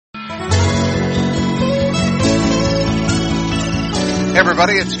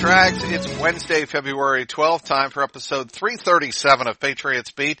Everybody, it's Trags. It's Wednesday, February 12th. Time for episode 337 of Patriots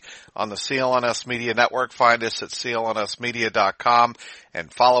Beat on the CLNS Media Network. Find us at clnsmedia.com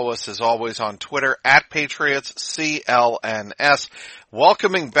and follow us as always on Twitter at Patriots CLNS.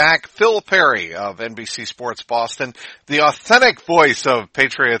 Welcoming back Phil Perry of NBC Sports Boston, the authentic voice of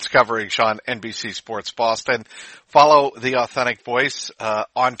Patriots coverage on NBC Sports Boston. Follow the authentic voice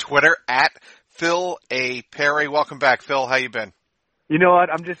on Twitter at Phil A. Perry. Welcome back, Phil. How you been? You know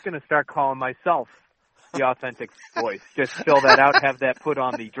what? I'm just going to start calling myself the authentic voice. Just fill that out, have that put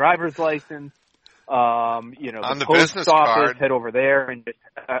on the driver's license, on the post business office, card. head over there and just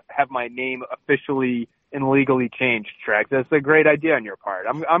have my name officially and legally changed, Trax. That's a great idea on your part.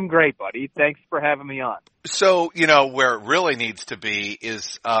 I'm great, buddy. Thanks for having me on. So, where it really needs to be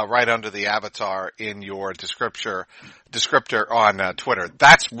is right under the avatar in your descriptor on Twitter.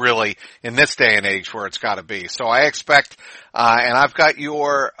 That's really, in this day and age, where it's got to be. So I expect, and I've got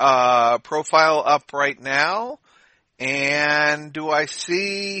your profile up right now, and do I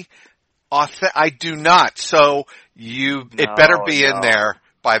see I do not. So it better be in there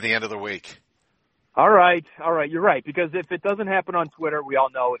by the end of the week. All right. You're right. Because if it doesn't happen on Twitter, we all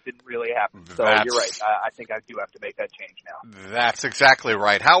know it didn't really happen. So you're right. I think I do have to make that change now. That's exactly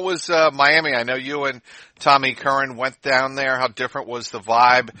right. How was Miami? I know you and Tommy Curran went down there. How different was the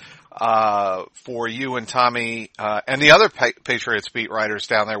vibe for you and Tommy and the other Patriots beat writers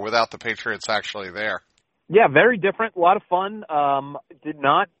down there without the Patriots actually there? Yeah, very different. A lot of fun. Did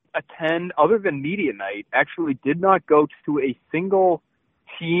not attend, other than media night, actually did not go to a single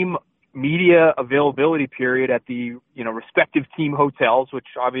team media availability period at the respective team hotels, which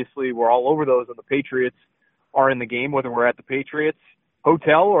obviously we're all over those when the Patriots are in the game, whether we're at the Patriots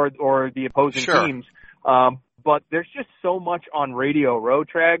hotel or the opposing teams. But there's just so much on Radio Row,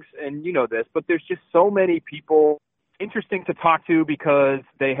 Trags, and you know this, but there's just so many people interesting to talk to because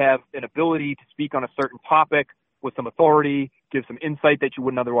they have an ability to speak on a certain topic with some authority, give some insight that you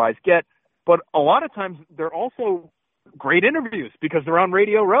wouldn't otherwise get. But a lot of times they're also great interviews because they're on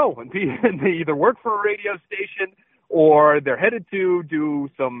Radio Row and they either work for a radio station or they're headed to do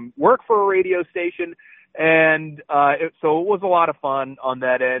some work for a radio station. And so it was a lot of fun on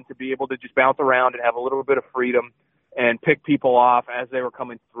that end to be able to just bounce around and have a little bit of freedom and pick people off as they were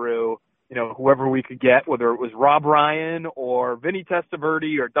coming through, whoever we could get, whether it was Rob Ryan or Vinny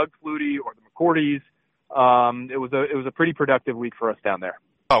Testaverde or Doug Flutie or the McCourties. It was a pretty productive week for us down there.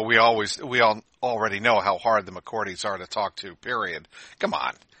 Oh, we all already know how hard the McCourties are to talk to, period. Come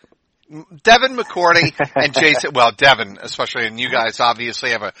on. Devin McCourty and Jason, well, Devin especially, and you guys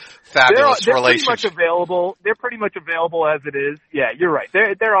obviously have a fabulous relationship. They're pretty much available as it is. Yeah, you're right.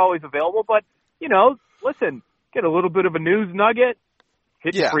 They're always available, but, listen, get a little bit of a news nugget,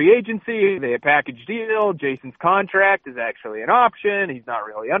 hit free agency, they have a package deal, Jason's contract is actually an option, he's not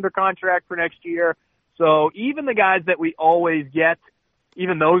really under contract for next year. So even the guys that we always get,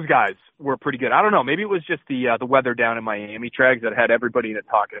 even those guys were pretty good. I don't know. Maybe it was just the weather down in Miami, Trags, that had everybody in a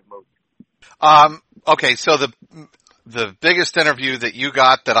talkative mood. Okay, so the biggest interview that you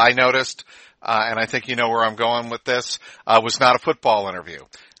got that I noticed, and I think you know where I'm going with this, was not a football interview.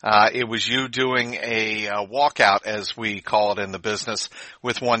 It was you doing a walkout, as we call it in the business,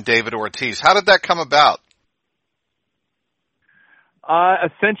 with one David Ortiz. How did that come about?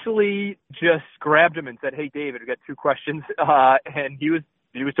 Essentially just grabbed him and said, "Hey, David, we got two questions." And he was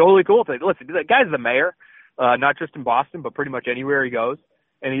totally cool. Said, "Listen, that guy's the mayor, not just in Boston, but pretty much anywhere he goes.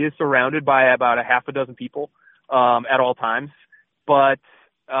 And he is surrounded by about a half a dozen people, at all times. But,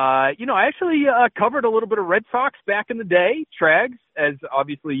 I actually, covered a little bit of Red Sox back in the day, Trags, as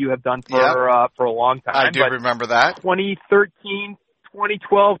obviously you have done for a long time. I do remember that.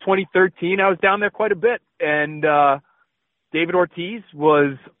 2012, 2013, I was down there quite a bit. And, David Ortiz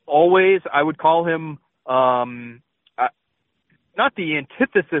was always, I would call him, not the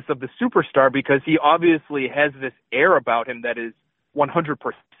antithesis of the superstar, because he obviously has this air about him that is 100%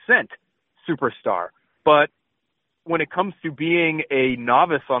 superstar. But when it comes to being a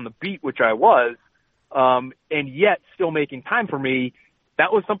novice on the beat, which I was, and yet still making time for me,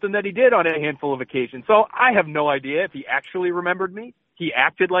 that was something that he did on a handful of occasions. So I have no idea if he actually remembered me. He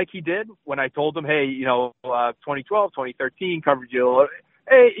acted like he did when I told him, hey, 2012, 2013 covered you.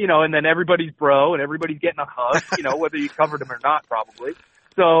 Hey, and then everybody's bro and everybody's getting a hug, whether you covered him or not, probably.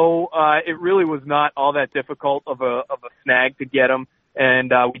 So, it really was not all that difficult of a snag to get him.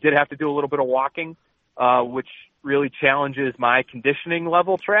 And, we did have to do a little bit of walking, which really challenges my conditioning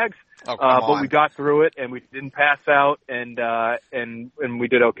level, Trags. Oh, but we got through it and we didn't pass out and we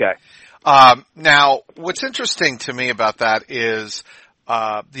did okay. Now, what's interesting to me about that is,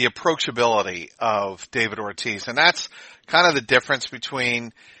 the approachability of David Ortiz. And that's kind of the difference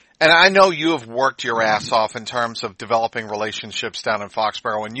between, and I know you have worked your ass off in terms of developing relationships down in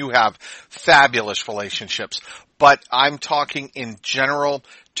Foxborough, and you have fabulous relationships, but I'm talking in general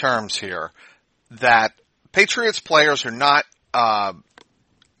terms here that Patriots players are not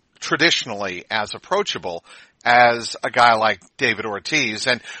traditionally as approachable as a guy like David Ortiz.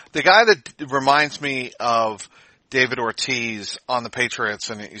 And the guy that reminds me of David Ortiz on the Patriots,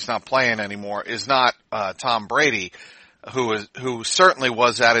 and he's not playing anymore, is not Tom Brady, who certainly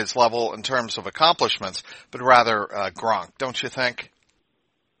was at his level in terms of accomplishments, but rather Gronk, don't you think?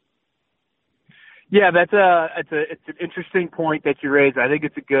 Yeah, it's an interesting point that you raised. I think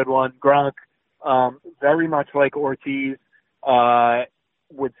it's a good one. Gronk, very much like Ortiz,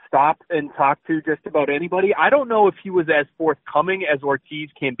 would stop and talk to just about anybody. I don't know if he was as forthcoming as Ortiz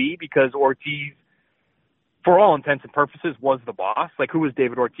can be, because Ortiz, for all intents and purposes, was the boss. Like, who was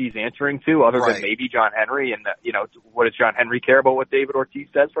David Ortiz answering to other than maybe John Henry? And, what does John Henry care about what David Ortiz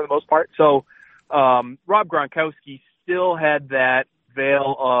says for the most part? So, Rob Gronkowski still had that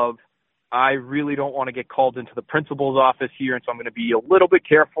veil of, I really don't want to get called into the principal's office here, and so I'm going to be a little bit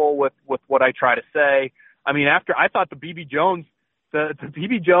careful with what I try to say. I mean, I thought the BB Jones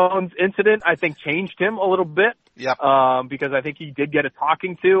incident, I think, changed him a little bit. Yep. Because I think he did get a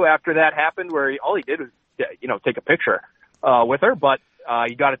talking to after that happened, where all he did was, take a picture with her, but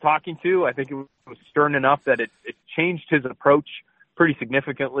he got a talking to. I think it was stern enough that it changed his approach pretty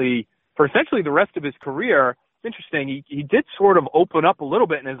significantly for essentially the rest of his career. It's interesting. He did sort of open up a little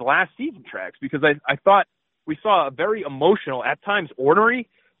bit in his last season tracks, because I thought we saw a very emotional, at times ornery,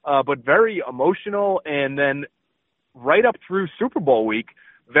 but very emotional, and then right up through Super Bowl week,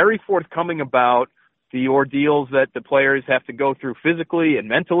 very forthcoming about the ordeals that the players have to go through physically and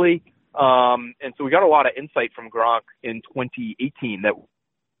mentally. And so we got a lot of insight from Gronk in 2018 that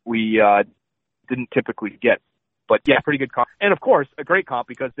we didn't typically get. But yeah, pretty good comp. And of course, a great comp,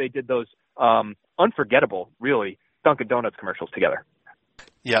 because they did those unforgettable, really, Dunkin' Donuts commercials together.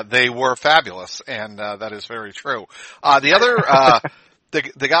 Yeah, they were fabulous, and that is very true. The other,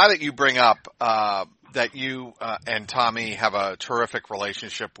 the guy that you bring up, that you and Tommy have a terrific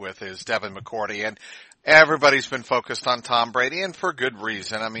relationship with, is Devin McCourty, and everybody's been focused on Tom Brady, and for good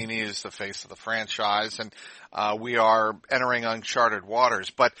reason. I mean, he is the face of the franchise, and we are entering uncharted waters.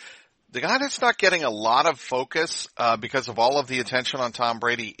 But the guy that's not getting a lot of focus because of all of the attention on Tom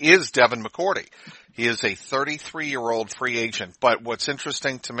Brady is Devin McCourty. He is a 33-year-old free agent. But what's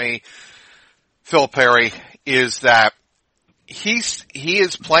interesting to me, Phil Perry, is that he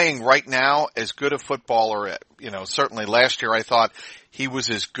is playing right now as good a footballer. Certainly last year I thought he was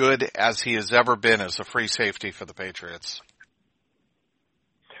as good as he has ever been as a free safety for the Patriots.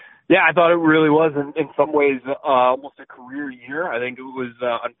 Yeah, I thought it really was in some ways almost a career year. I think it was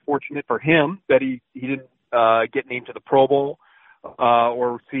unfortunate for him that he didn't get named to the Pro Bowl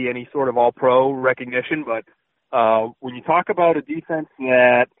or see any sort of All-Pro recognition. But when you talk about a defense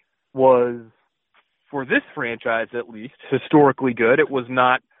that was, for this franchise at least, historically good, it was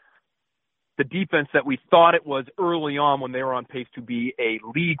not the defense that we thought it was early on when they were on pace to be a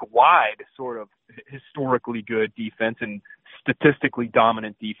league-wide sort of historically good defense and statistically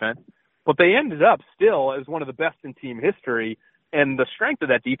dominant defense. But they ended up still as one of the best in team history, and the strength of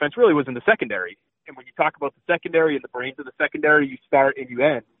that defense really was in the secondary. And when you talk about the secondary and the brains of the secondary, you start and you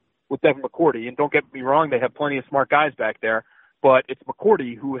end with Devin McCourty. And don't get me wrong, they have plenty of smart guys back there, but it's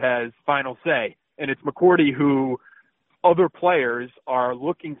McCourty who has final say. And it's McCourty who other players are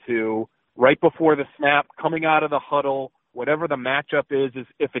looking to right before the snap, coming out of the huddle, whatever the matchup is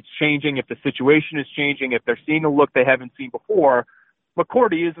if it's changing, if the situation is changing, if they're seeing a look they haven't seen before.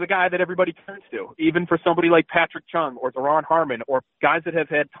 McCourty is the guy that everybody turns to, even for somebody like Patrick Chung or Daron Harmon or guys that have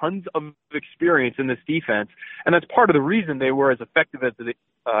had tons of experience in this defense. And that's part of the reason they were as effective as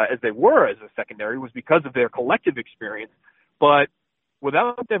they were as a secondary, was because of their collective experience. But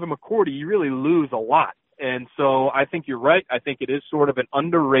without Devin McCourty, you really lose a lot. And so I think you're right. I think it is sort of an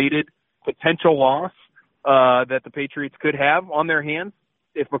underrated potential loss that the Patriots could have on their hands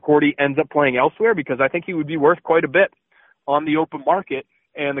if McCourty ends up playing elsewhere, because I think he would be worth quite a bit on the open market.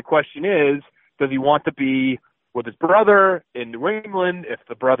 And the question is, does he want to be with his brother in New England? If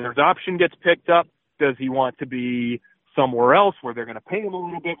the brother's option gets picked up, does he want to be somewhere else where they're going to pay him a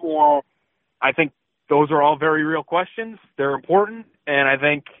little bit more? I think those are all very real questions. They're important. And I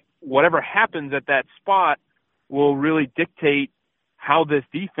think whatever happens at that spot will really dictate how this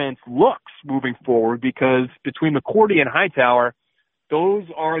defense looks moving forward, because between McCourty and Hightower, those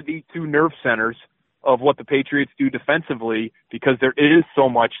are the two nerve centers of what the Patriots do defensively, because there is so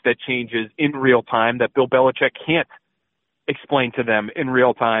much that changes in real time that Bill Belichick can't explain to them in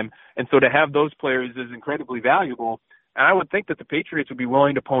real time. And so to have those players is incredibly valuable. And I would think that the Patriots would be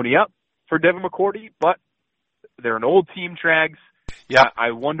willing to pony up for Devin McCourty, but they're an old team, Trags. Yeah.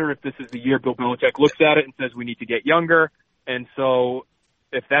 I wonder if this is the year Bill Belichick looks at it and says we need to get younger. And so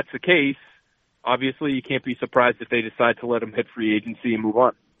if that's the case, obviously you can't be surprised if they decide to let him hit free agency and move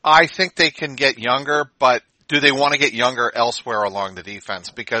on. I think they can get younger, but do they want to get younger elsewhere along the defense?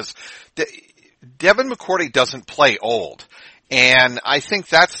 Because Devin McCourty doesn't play old. And I think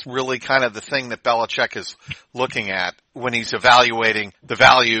that's really kind of the thing that Belichick is looking at when he's evaluating the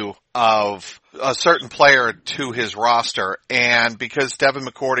value of a certain player to his roster. And because Devin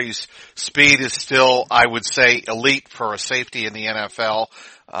McCourty's speed is still, I would say, elite for a safety in the NFL,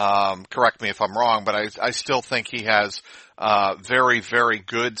 correct me if I'm wrong, but I still think he has very, very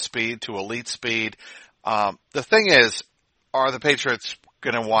good speed to elite speed. The thing is, are the Patriots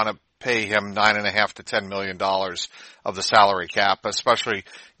going to want to pay him $9.5 to $10 million of the salary cap, especially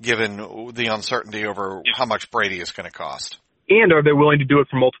given the uncertainty over how much Brady is going to cost? And are they willing to do it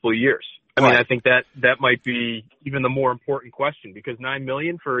for multiple years? I mean, Right. I think that might be even the more important question, because $9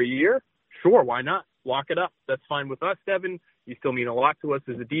 million for a year, sure, why not? Lock it up. That's fine with us, Devin. You still mean a lot to us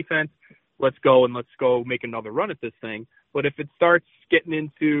as a defense. Let's go make another run at this thing. But if it starts getting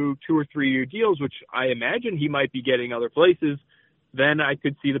into 2 or 3 year deals, which I imagine he might be getting other places, then I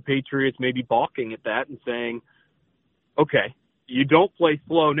could see the Patriots maybe balking at that and saying, okay, you don't play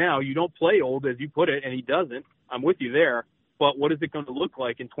slow now. You don't play old, as you put it, and he doesn't. I'm with you there. But what is it going to look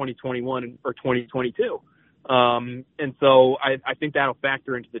like in 2021 or 2022? And so I think that'll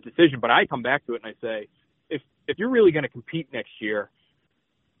factor into the decision. But I come back to it and I say, if you're really going to compete next year,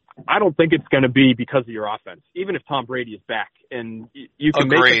 I don't think it's going to be because of your offense, even if Tom Brady is back. And you can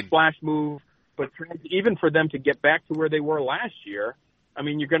make a splash move, but even for them to get back to where they were last year, I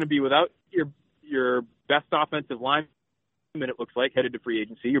mean, you're going to be without your best offensive lineman, it looks like, headed to free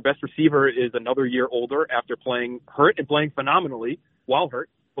agency. Your best receiver is another year older after playing hurt and playing phenomenally while hurt,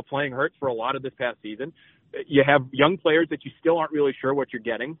 but playing hurt for a lot of this past season. You have young players that you still aren't really sure what you're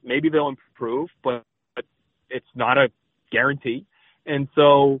getting. Maybe they'll improve, but it's not a guarantee. And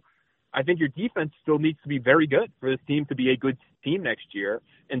so I think your defense still needs to be very good for this team to be a good team next year,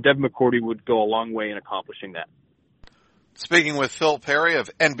 and Devin McCourty would go a long way in accomplishing that. Speaking with Phil Perry of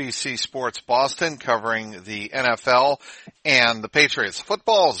NBC Sports Boston, covering the NFL and the Patriots.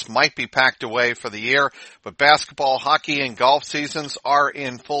 Footballs might be packed away for the year, but basketball, hockey, and golf seasons are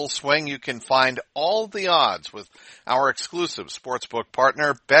in full swing. You can find all the odds with our exclusive sportsbook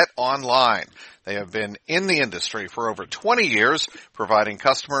partner, Bet Online. They have been in the industry for over 20 years, providing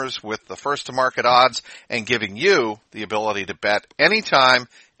customers with the first-to-market odds and giving you the ability to bet anytime,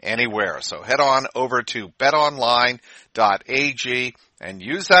 anywhere. So head on over to betonline.ag and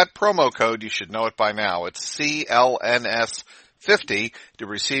use that promo code. You should know it by now. It's CLNS50 to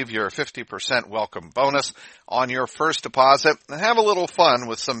receive your 50% welcome bonus on your first deposit. And have a little fun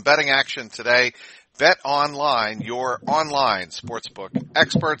with some betting action today. Bet Online, your online sportsbook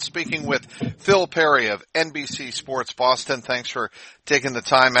expert. Speaking with Phil Perry of NBC Sports Boston. Thanks for taking the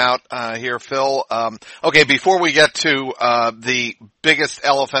time out here, Phil. Okay, before we get to the biggest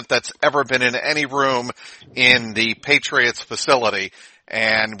elephant that's ever been in any room in the Patriots facility,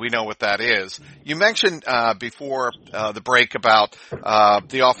 and we know what that is. You mentioned before the break about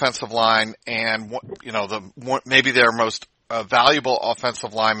the offensive line and maybe their most valuable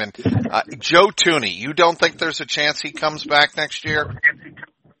offensive lineman, Joe Thuney. You don't think there's a chance he comes back next year?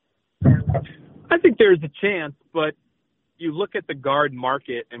 I think there's a chance, but you look at the guard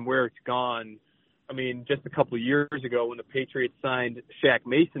market and where it's gone. I mean, just a couple of years ago when the Patriots signed Shaq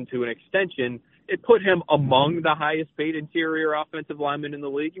Mason to an extension, it put him among the highest paid interior offensive linemen in the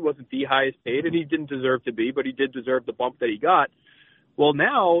league. He wasn't the highest paid, and he didn't deserve to be, but he did deserve the bump that he got. Well,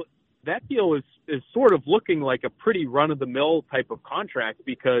 now that deal is sort of looking like a pretty run-of-the-mill type of contract,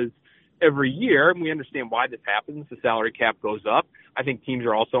 because every year, and we understand why this happens, the salary cap goes up. I think teams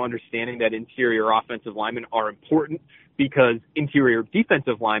are also understanding that interior offensive linemen are important because interior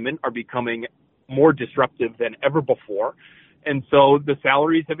defensive linemen are becoming more disruptive than ever before. And so the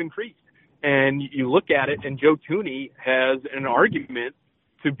salaries have increased. And you look at it, and Joe Thuney has an argument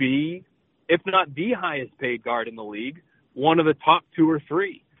to be, if not the highest paid guard in the league, one of the top 2 or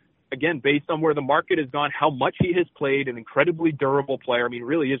 3. Again, based on where the market has gone, how much he has played, an incredibly durable player. I mean,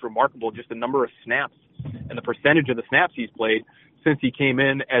 really is remarkable, just the number of snaps and the percentage of the snaps he's played since he came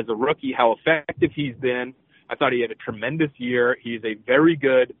in as a rookie, how effective he's been. I thought he had a tremendous year. He's a very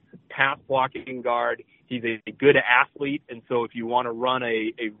good pass-blocking guard. He's a good athlete, and so if you want to run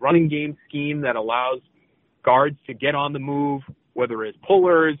a running game scheme that allows guards to get on the move, whether it's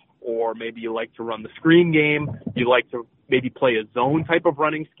pullers or maybe you like to run the screen game, you like to maybe play a zone type of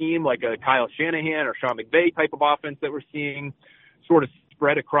running scheme like a Kyle Shanahan or Sean McVay type of offense that we're seeing sort of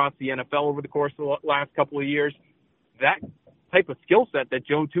spread across the NFL over the course of the last couple of years. That type of skill set that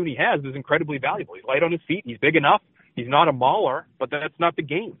Joe Thuney has is incredibly valuable. He's light on his feet. He's big enough. He's not a mauler, but that's not the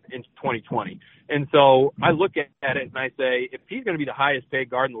game in 2020. And so I look at it and I say, if he's going to be the highest paid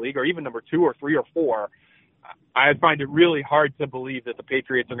guard in the league, or even number 2 or 3 or 4, I find it really hard to believe that the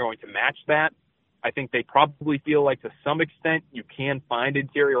Patriots are going to match that. I think they probably feel like to some extent you can find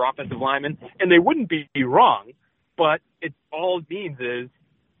interior offensive linemen, and they wouldn't be wrong, but all it means is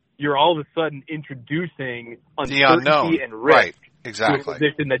you're all of a sudden introducing uncertainty and risk right, exactly. to a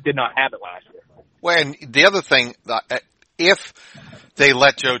position that did not have it last year. Well, and the other thing, if they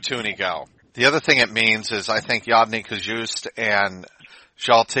let Joe Thuney go, the other thing it means is I think Yodny Kajust and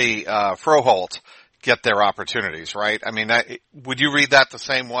Shalti Froholt get their opportunities, right? I mean, would you read that the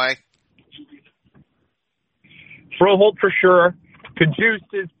same way? Froholt for sure.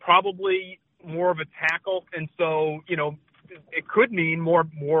 Kajust is probably more of a tackle, and so, it could mean more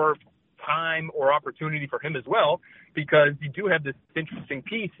time or opportunity for him as well, because you do have this interesting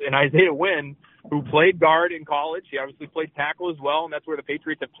piece in Isaiah Wynn, who played guard in college. He obviously played tackle as well, and that's where the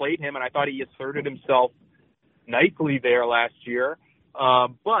Patriots have played him, and I thought he asserted himself nicely there last year.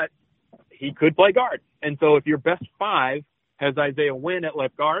 But he could play guard. And so if your best 5 has Isaiah Wynn at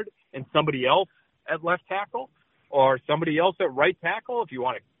left guard and somebody else at left tackle or somebody else at right tackle, if you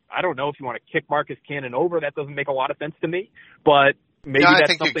want to, I don't know if you want to kick Marcus Cannon over, that doesn't make a lot of sense to me, but maybe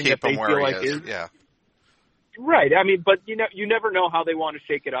that's something that they feel like is. Yeah. Right. I mean, but you never know how they want to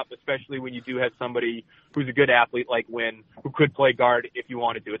shake it up, especially when you do have somebody who's a good athlete like Wynn who could play guard if you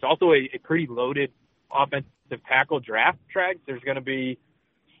wanted to. It's also a pretty loaded offensive tackle draft track. There's going to be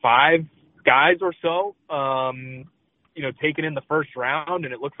 5 guys or so, taken in the first round,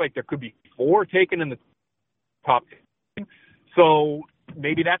 and it looks like there could be 4 taken in the top 10. So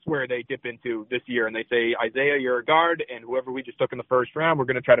maybe that's where they dip into this year, and they say, Isaiah, you're a guard, and whoever we just took in the first round, we're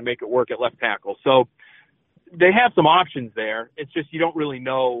going to try to make it work at left tackle. So they have some options there. It's just you don't really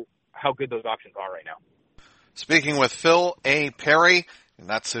know how good those options are right now. Speaking with Phil A. Perry, and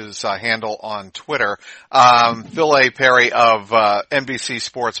that's his handle on Twitter. Phil A. Perry of NBC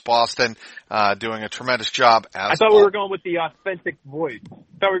Sports Boston, doing a tremendous job. I thought we were going with the authentic voice. I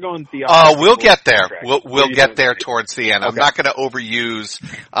thought we were going with the we'll get there. We'll get there towards the end. Okay. I'm not going to overuse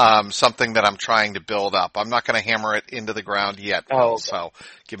something that I'm trying to build up. I'm not going to hammer it into the ground yet. Okay. So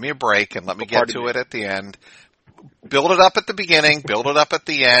give me a break and let me get to it at the end. Build it up at the beginning, build it up at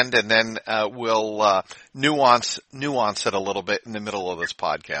the end, and then we'll nuance it a little bit in the middle of this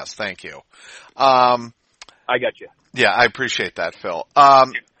podcast. Thank you. I got you. Yeah, I appreciate that, Phil.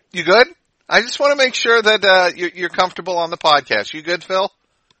 You good? I just want to make sure that you're comfortable on the podcast. You good, Phil?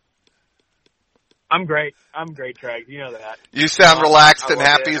 I'm great. Treg. You know that. You sound relaxed and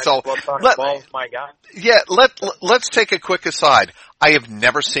happy. So my guy. Yeah, let's take a quick aside. I have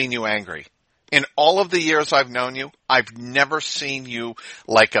never seen you angry. In all of the years I've known you, I've never seen you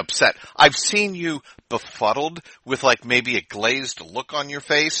upset. I've seen you befuddled with maybe a glazed look on your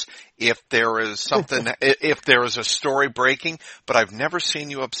face if there is something, if there is a story breaking, but I've never seen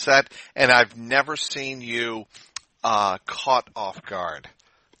you upset, and I've never seen you caught off guard.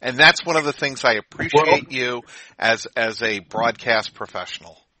 And that's one of the things I appreciate you as a broadcast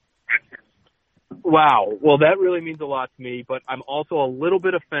professional. Wow. Well, that really means a lot to me, but I'm also a little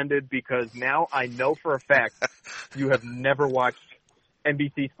bit offended because now I know for a fact you have never watched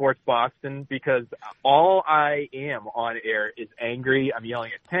NBC Sports Boston, because all I am on air is angry. I'm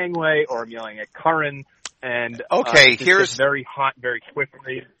yelling at Tangway or I'm yelling at Curran, and here's very hot very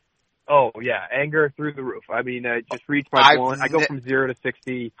quickly. Oh yeah, anger through the roof. I mean, just reach my point. I go from 0 to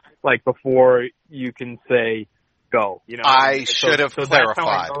 60 before you can say go. I should have clarified. That's how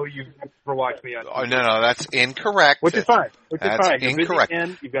I know you've never watched me on TV. Oh, no, that's incorrect. Which is fine. That's incorrect.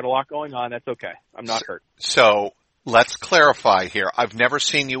 You've got a lot going on. That's okay. I'm not hurt. So let's clarify here. I've never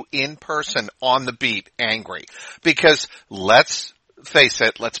seen you in person on the beat angry, because let's face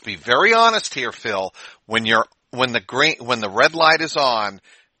it. Let's be very honest here, Phil. When the red light is on,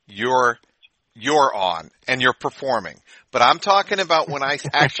 you're on and you're performing. But I'm talking about when I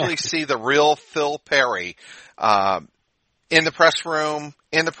actually see the real Phil Perry, in the press room,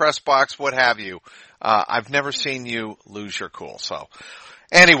 in the press box, what have you. I've never seen you lose your cool. So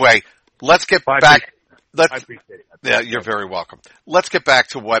anyway, let's get back. I appreciate it. Yeah, you're very welcome. Let's get back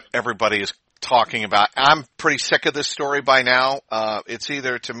to what everybody is talking about. I'm pretty sick of this story by now. It's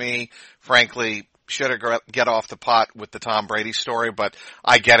either, to me, frankly, should have get off the pot with the Tom Brady story, but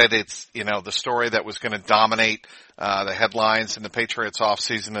I get it. It's, the story that was going to dominate the headlines in the Patriots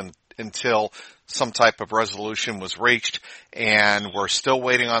offseason until some type of resolution was reached, and we're still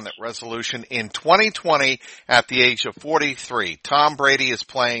waiting on that resolution. In 2020, at the age of 43, Tom Brady is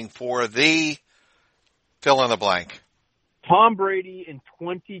playing for the fill in the blank. Tom Brady in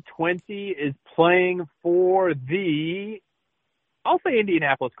 2020 is playing for I'll say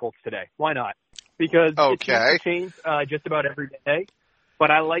Indianapolis Colts today. Why not? Because it seems to change just about every day. But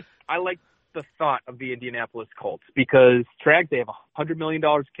I like the thought of the Indianapolis Colts because they have $100 million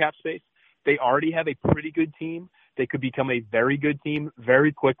cap space. They already have a pretty good team. They could become a very good team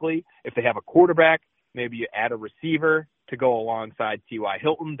very quickly. If they have a quarterback, maybe you add a receiver to go alongside T.Y.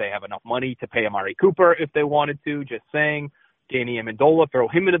 Hilton. They have enough money to pay Amari Cooper if they wanted to, just saying. Danny Amendola, throw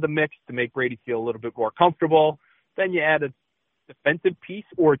him into the mix to make Brady feel a little bit more comfortable. Then you add a defensive piece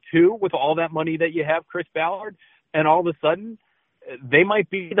or two with all that money that you have, Chris Ballard, and all of a sudden they might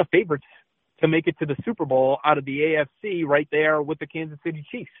be the favorites to make it to the Super Bowl out of the AFC right there with the Kansas City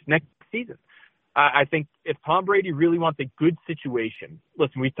Chiefs next season. I think if Tom Brady really wants a good situation,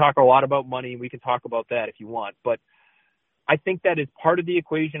 listen, we talk a lot about money, and we can talk about that if you want, but I think that is part of the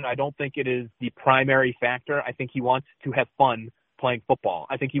equation. I don't think it is the primary factor. I think he wants to have fun playing football.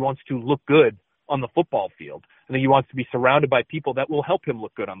 I think he wants to look good on the football field. I think he wants to be surrounded by people that will help him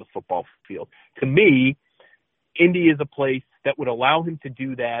look good on the football field. To me, Indy is a place that would allow him to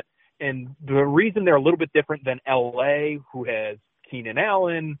do that. And the reason they're a little bit different than LA, who has Keenan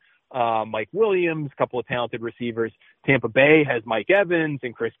Allen, Mike Williams, a couple of talented receivers. Tampa Bay has Mike Evans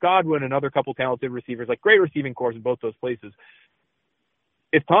and Chris Godwin, another couple talented receivers, like great receiving corps in both those places.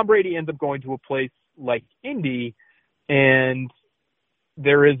 If Tom Brady ends up going to a place like Indy and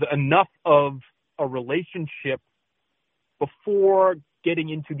there is enough of a relationship before getting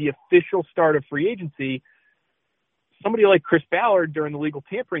into the official start of free agency, somebody like Chris Ballard during the legal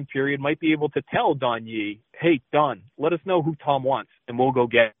tampering period might be able to tell Don Yee, hey, Don, let us know who Tom wants and we'll go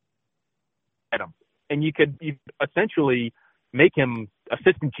get him. And you essentially make him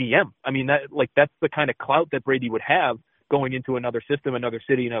assistant GM. I mean, that's the kind of clout that Brady would have going into another system, another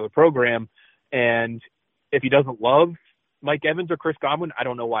city, another program. And if he doesn't love Mike Evans or Chris Godwin, I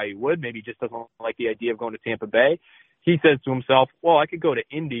don't know why he would. Maybe he just doesn't like the idea of going to Tampa Bay. He says to himself, well, I could go to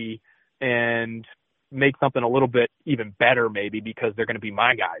Indy and make something a little bit even better maybe because they're going to be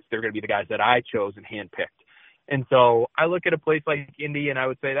my guys. They're going to be the guys that I chose and handpicked. And so I look at a place like Indy and I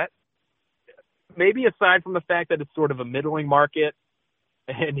would say that maybe aside from the fact that it's sort of a middling market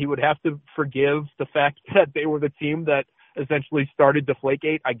and he would have to forgive the fact that they were the team that essentially started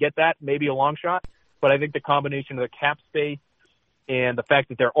Deflategate. I get that, maybe a long shot, but I think the combination of the cap space and the fact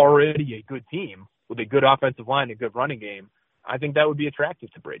that they're already a good team with a good offensive line and a good running game, I think that would be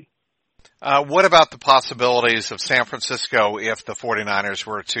attractive to Brady. What about the possibilities of San Francisco if the 49ers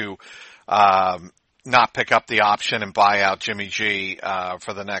were to not pick up the option and buy out Jimmy G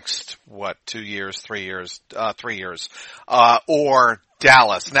for the next, 3 years, or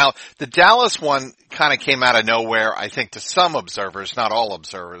Dallas? Now, the Dallas one kind of came out of nowhere, I think, to some observers, not all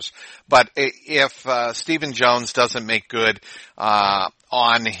observers. But if Stephen Jones doesn't make good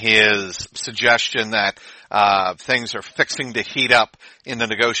on his suggestion that things are fixing to heat up in the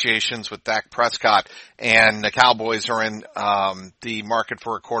negotiations with Dak Prescott, and the Cowboys are in the market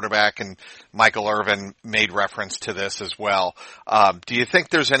for a quarterback, and Michael Irvin made reference to this as well. Do you think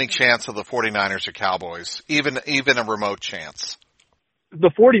there's any chance of the 49ers or Cowboys, even a remote chance? The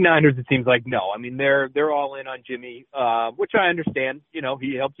 49ers, it seems like no. I mean, they're all in on Jimmy, which I understand. You know,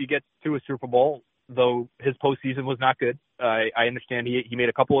 he helped you get to a Super Bowl, though his postseason was not good. I understand he made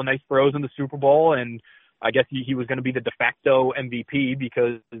a couple of nice throws in the Super Bowl, and I guess he was going to be the de facto MVP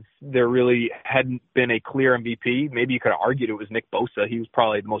because there really hadn't been a clear MVP. Maybe you could have argued it was Nick Bosa. He was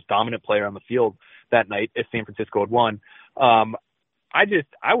probably the most dominant player on the field that night if San Francisco had won. I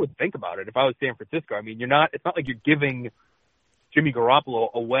would think about it if I was San Francisco. I mean, it's not like you're giving Jimmy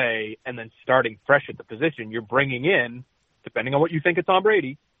Garoppolo away and then starting fresh at the position. You're bringing in, depending on what you think of Tom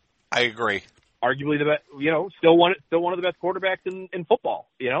Brady. I agree. Arguably the best, still one of the best quarterbacks in football,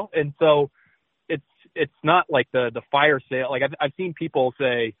 and so it's not like the fire sale. Like I've seen people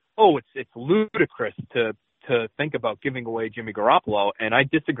say, oh, it's ludicrous to think about giving away Jimmy Garoppolo, and I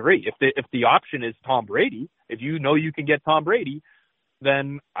disagree. If the option is Tom Brady, if you can get Tom Brady,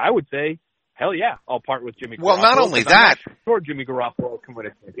 then I would say, hell yeah, I'll part with Jimmy Garoppolo. Well, not only that, I'm not sure Jimmy Garoppolo can win a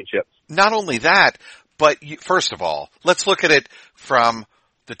championship. Not only that, but first of all, let's look at it from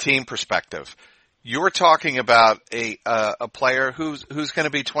the team perspective. You're talking about a player who's going to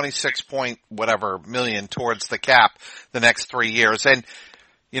be 26 point whatever million towards the cap the next 3 years. And,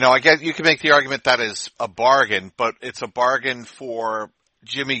 I guess you can make the argument that is a bargain, but it's a bargain for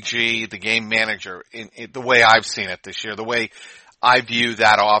Jimmy G, the game manager, in the way I've seen it this year, the way I view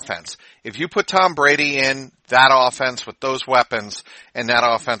that offense. If you put Tom Brady in that offense with those weapons and that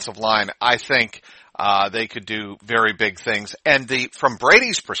offensive line, I think they could do very big things. And from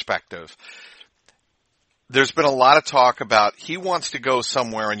Brady's perspective, there's been a lot of talk about he wants to go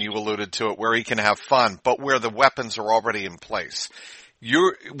somewhere, and you alluded to it, where he can have fun, but where the weapons are already in place.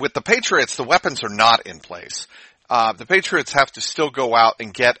 With the Patriots, the weapons are not in place. The Patriots have to still go out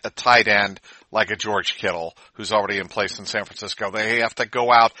and get a tight end like a George Kittle, who's already in place in San Francisco. They have to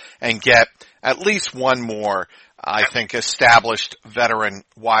go out and get at least one more, I think, established veteran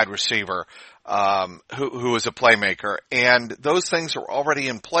wide receiver, who is a playmaker. And those things are already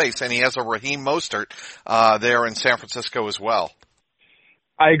in place, and he has a Raheem Mostert, there in San Francisco as well.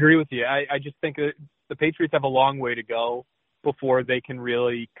 I agree with you. I just think that the Patriots have a long way to go before they can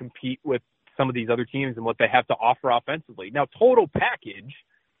really compete with some of these other teams and what they have to offer offensively. Now, total package,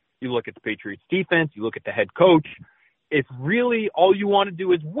 you look at the Patriots defense, you look at the head coach, if really all you want to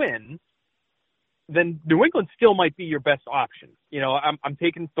do is win, then New England still might be your best option. You know, I'm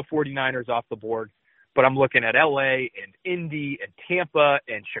taking the 49ers off the board, but I'm looking at LA and Indy and Tampa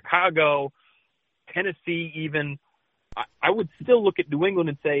and Chicago, Tennessee even. I would still look at New England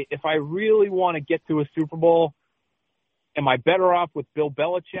and say, if I really want to get to a Super Bowl, am I better off with Bill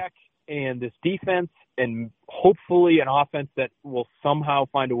Belichick and this defense and hopefully an offense that will somehow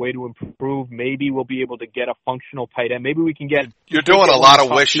find a way to improve? Maybe we'll be able to get a functional tight end. Maybe we can get... You're doing a lot of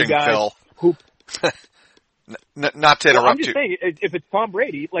wishing, Phil. Not to interrupt you. I'm just saying, if it's Tom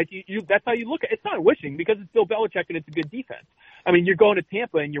Brady, like that's how you look at it. It's not wishing because it's Bill Belichick and it's a good defense. I mean, you're going to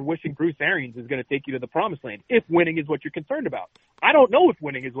Tampa and you're wishing Bruce Arians is going to take you to the promised land if winning is what you're concerned about. I don't know if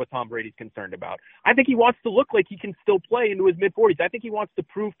winning is what Tom Brady's concerned about. I think he wants to look like he can still play into his mid-40s. I think he wants to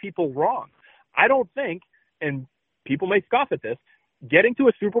prove people wrong. I don't think, and people may scoff at this, getting to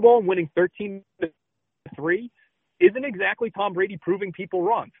a Super Bowl and winning 13-3 isn't exactly Tom Brady proving people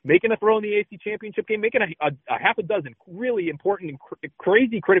wrong. Making a throw in the AFC Championship game, making a half a dozen really important and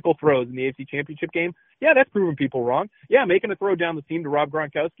crazy critical throws in the AFC Championship game, yeah, that's proving people wrong. Yeah, making a throw down the seam to Rob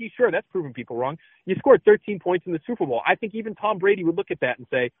Gronkowski, sure, that's proving people wrong. You scored 13 points in the Super Bowl. I think even Tom Brady would look at that and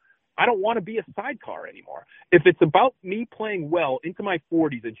say, I don't want to be a sidecar anymore. If it's about me playing well into my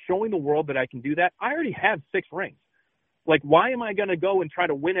 40s and showing the world that I can do that, I already have 6 rings. Like, why am I going to go and try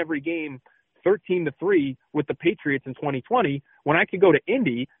to win every game 13-3 with the Patriots in 2020 when I could go to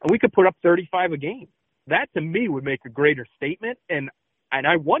Indy and we could put up 35 a game? That to me would make a greater statement. And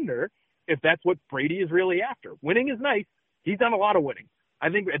I wonder if that's what Brady is really after. Winning is nice. He's done a lot of winning. I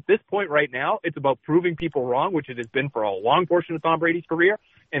think at this point right now, it's about proving people wrong, which it has been for a long portion of Tom Brady's career.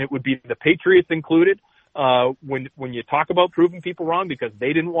 And it would be the Patriots included when you talk about proving people wrong because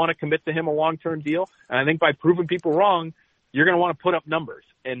they didn't want to commit to him a long-term deal. And I think by proving people wrong, you're going to want to put up numbers.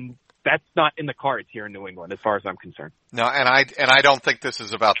 And that's not in the cards here in New England, as far as I'm concerned. No, and I don't think this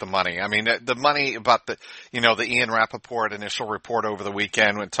is about the money. I mean, the money about the Ian Rappaport initial report over the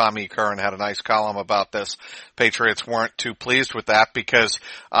weekend when Tommy Curran had a nice column about this. Patriots weren't too pleased with that because,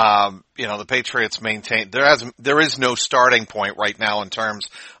 the Patriots maintain there is no starting point right now in terms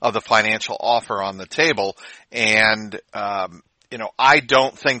of the financial offer on the table. And, I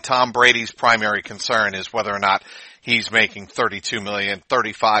don't think Tom Brady's primary concern is whether or not he's making $32 million,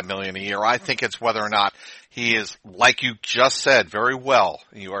 $35 million a year. I think it's whether or not he is, like you just said very well,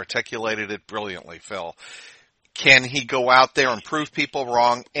 you articulated it brilliantly, Phil. Can he go out there and prove people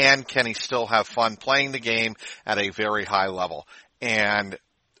wrong, and can he still have fun playing the game at a very high level? And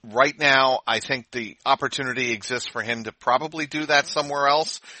right now, I think the opportunity exists for him to probably do that somewhere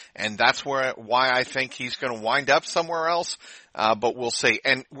else, and that's why I think he's going to wind up somewhere else, but we'll see.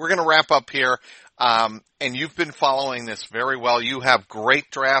 And we're going to wrap up here. And you've been following this very well. You have great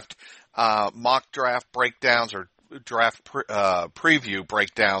mock draft breakdowns or draft preview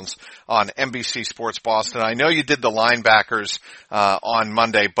breakdowns on NBC Sports Boston. I know you did the linebackers on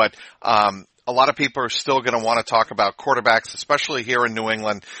Monday, but a lot of people are still going to want to talk about quarterbacks, especially here in New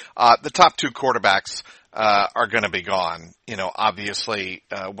England. The top 2 quarterbacks are going to be gone. Obviously,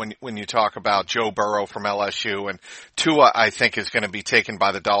 when you talk about Joe Burrow from LSU, and Tua, I think, is going to be taken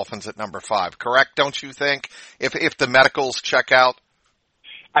by the Dolphins at number 5. Correct? Don't you think? If the medicals check out?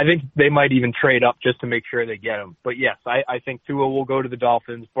 I think they might even trade up just to make sure they get him. But yes, I think Tua will go to the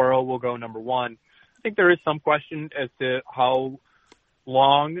Dolphins. Burrow will go number 1. I think there is some question as to how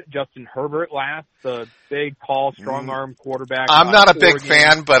long Justin Herbert lasts, the big, tall, strong-arm quarterback. I'm not a big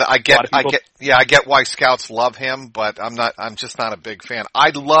fan, but I get why scouts love him, but I'm just not a big fan.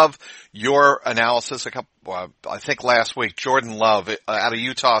 I love your analysis I think last week. Jordan Love out of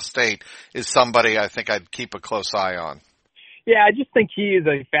Utah State is somebody I think I'd keep a close eye on. Yeah, I just think he is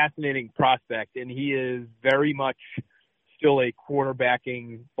a fascinating prospect, and he is very much still a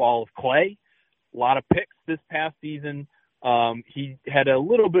quarterbacking ball of clay. A lot of picks this past season. He had a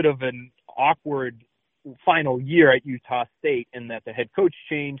little bit of an awkward final year at Utah State in that the head coach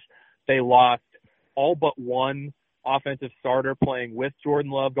changed. They lost all but one offensive starter playing with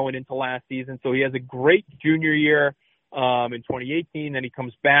Jordan Love going into last season. So he has a great junior year in 2018. Then he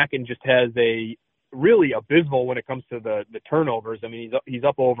comes back and just has a really abysmal when it comes to the turnovers. I mean, he's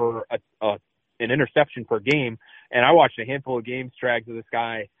up over an interception per game. And I watched a handful of game strags of this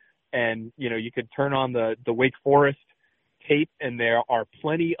guy, and, you know, you could turn on the Wake Forest tape, and there are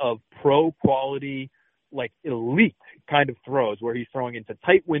plenty of pro quality, like elite kind of throws where he's throwing into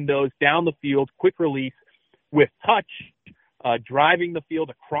tight windows, down the field, quick release with touch, driving the field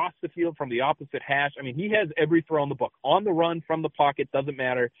across the field from the opposite hash. I mean, he has every throw in the book. On the run, from the pocket, doesn't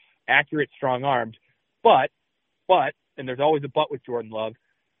matter. Accurate, strong armed. But, and there's always a but with Jordan Love,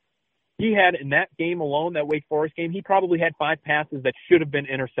 he had in that game alone, that Wake Forest game, he probably had 5 passes that should have been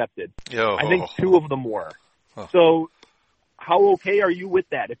intercepted. I think 2 of them were. So how okay are you with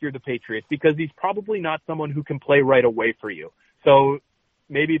that if you're the Patriots? Because he's probably not someone who can play right away for you. So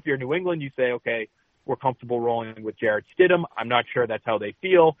maybe if you're New England, you say, okay, we're comfortable rolling with Jarrett Stidham. I'm not sure that's how they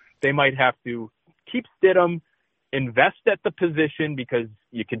feel. They might have to keep Stidham, invest at the position because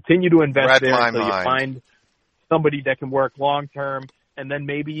you continue to invest there until you find somebody that can work long term. And then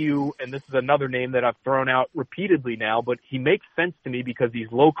maybe you, and this is another name that I've thrown out repeatedly now, but he makes sense to me because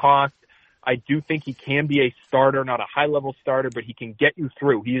he's low cost. I do think he can be a starter, not a high-level starter, but he can get you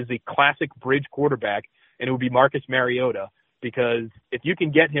through. He is a classic bridge quarterback, and it would be Marcus Mariota, because if you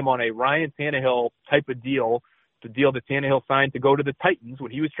can get him on a Ryan Tannehill type of deal, the deal that Tannehill signed to go to the Titans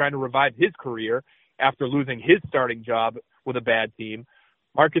when he was trying to revive his career after losing his starting job with a bad team,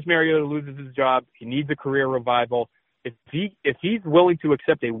 Marcus Mariota loses his job. He needs a career revival. If he's willing to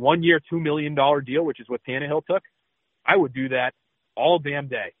accept a 1-year, $2 million deal, which is what Tannehill took, I would do that all damn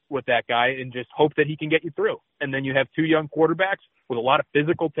day with that guy and just hope that he can get you through. And then you have 2 young quarterbacks with a lot of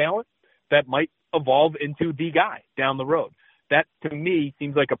physical talent that might evolve into the guy down the road. That, to me,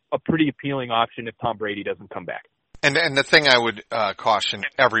 seems like a pretty appealing option if Tom Brady doesn't come back. And the thing I would caution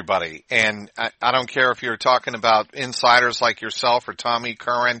everybody, and I don't care if you're talking about insiders like yourself or Tommy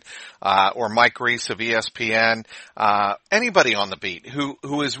Curran or Mike Reese of ESPN, anybody on the beat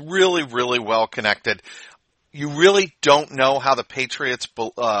who is really, really well connected. You really don't know how the Patriots,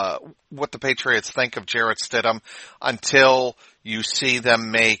 what the Patriots think of Jarrett Stidham until you see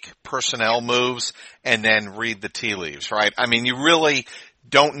them make personnel moves and then read the tea leaves, right? I mean, you really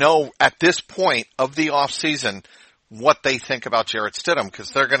don't know at this point of the off season what they think about Jarrett Stidham,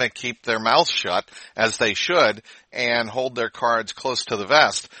 because they're going to keep their mouths shut, as they should, and hold their cards close to the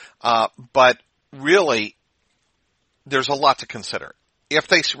vest. But really, there's a lot to consider. If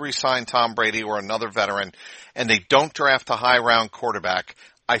they re-sign Tom Brady or another veteran, and they don't draft a high-round quarterback,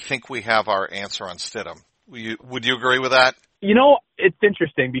 I think we have our answer on Stidham. Would you agree with that? You know, it's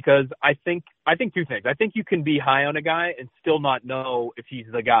interesting because I think 2 things. I think you can be high on a guy and still not know if he's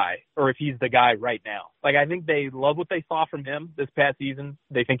the guy or if he's the guy right now. Like, I think they love what they saw from him this past season.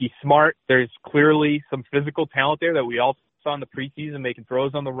 They think he's smart. There's clearly some physical talent there that we all saw in the preseason, making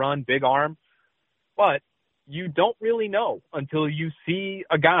throws on the run, big arm. But you don't really know until you see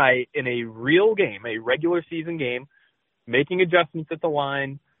a guy in a real game, a regular season game, making adjustments at the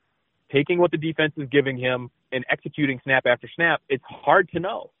line, taking what the defense is giving him, and executing snap after snap. It's hard to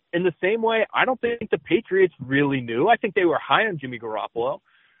know. In the same way, I don't think the Patriots really knew. I think they were high on Jimmy Garoppolo,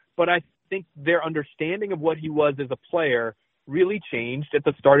 but I think their understanding of what he was as a player really changed at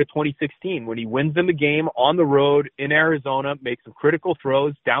the start of 2016 when he wins them a game on the road in Arizona, makes some critical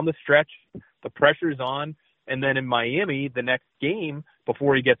throws down the stretch, the pressure's on, and then in Miami, the next game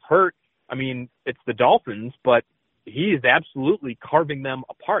before he gets hurt, I mean, it's the Dolphins, but he is absolutely carving them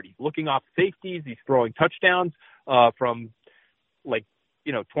apart. He's looking off safeties. He's throwing touchdowns from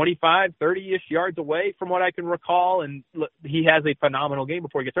 25, 30-ish yards away from what I can recall. And he has a phenomenal game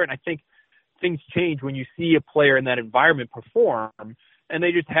before he gets hurt. And I think things change when you see a player in that environment perform, and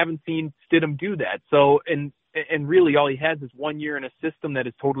they just haven't seen Stidham do that. So, and really all he has is 1 year in a system that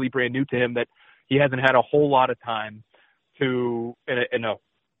is totally brand new to him, that he hasn't had a whole lot of time to, in an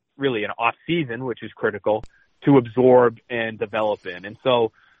off season, which is critical, to absorb and develop in. And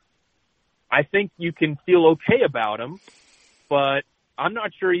so I think you can feel okay about him, but I'm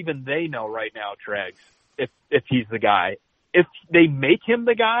not sure even they know right now, Tregs, if he's the guy. If they make him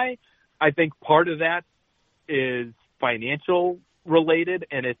the guy, I think part of that is financial related,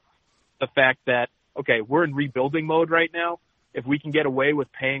 and it's the fact that, okay, we're in rebuilding mode right now. If we can get away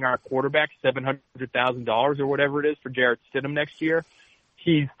with paying our quarterback $700,000 or whatever it is for Jarrett Stidham next year,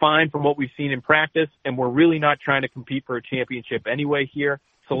 he's fine from what we've seen in practice, and we're really not trying to compete for a championship anyway here,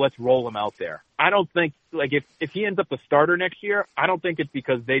 so let's roll him out there. I don't think, like, if he ends up the starter next year, I don't think it's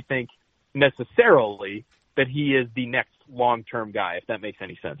because they think necessarily that he is the next long-term guy, if that makes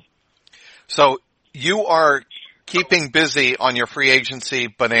any sense. So you are keeping busy on your free agency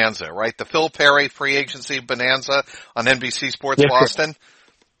bonanza, right? The Phil Perry free agency bonanza on NBC Sports Boston. Sir.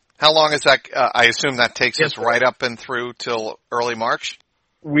 How long is that? I assume that takes us right up and through till early March.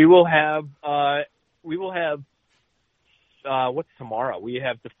 We will have what's tomorrow? We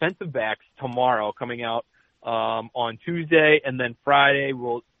have defensive backs tomorrow coming out on Tuesday, and then Friday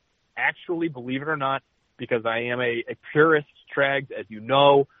we'll actually, believe it or not, because I am a purist, Trags, as you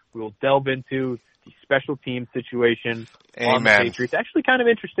know, we will delve into the special team situation on the Patriots. Actually kind of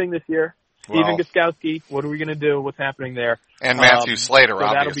interesting this year. Steven Gostkowski, what are we going to do? What's happening there? And Matthew Slater, so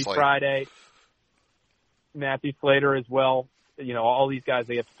obviously. That'll be Friday. Matthew Slater as well. You know, all these guys,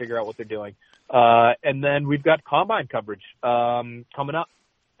 they have to figure out what they're doing. And then we've got combine coverage coming up.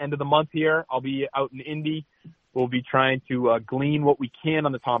 End of the month here. I'll be out in Indy. We'll be trying to glean what we can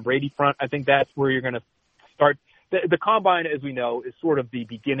on the Tom Brady front. I think that's where you're going to start. The combine, as we know, is sort of the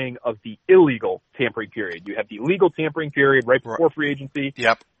beginning of the illegal tampering period. You have the legal tampering period right before free agency.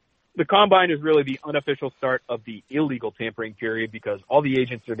 Yep. The combine is really the unofficial start of the illegal tampering period because all the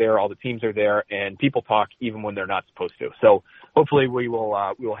agents are there, all the teams are there, and people talk even when they're not supposed to. So hopefully we will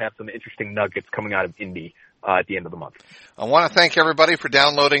have some interesting nuggets coming out of Indy at the end of the month. I want to thank everybody for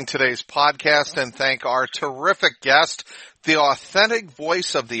downloading today's podcast and thank our terrific guest, the authentic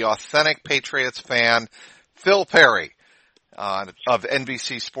voice of the authentic Patriots fan, Phil Perry. Of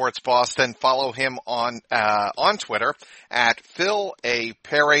NBC Sports Boston. Follow him on Twitter at Phil A.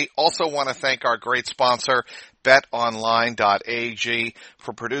 Perry. Also want to thank our great sponsor, betonline.ag.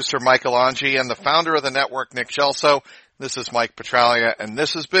 For producer Michael Angie and the founder of the network, Nick Gelso, this is Mike Petralia, and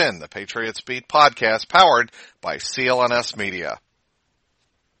this has been the Patriots Beat podcast powered by CLNS Media.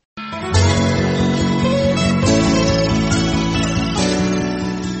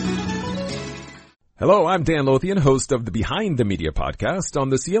 Hello, I'm Dan Lothian, host of the Behind the Media podcast on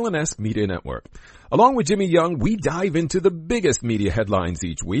the CLNS Media Network. Along with Jimmy Young, we dive into the biggest media headlines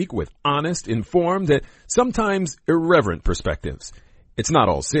each week with honest, informed, and sometimes irreverent perspectives. It's not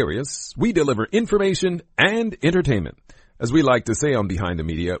all serious. We deliver information and entertainment. As we like to say on Behind the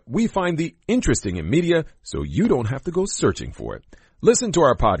Media, we find the interesting in media so you don't have to go searching for it. Listen to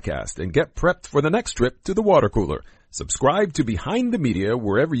our podcast and get prepped for the next trip to the water cooler. Subscribe to Behind the Media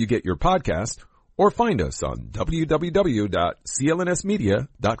wherever you get your podcasts, or find us on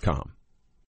www.clnsmedia.com.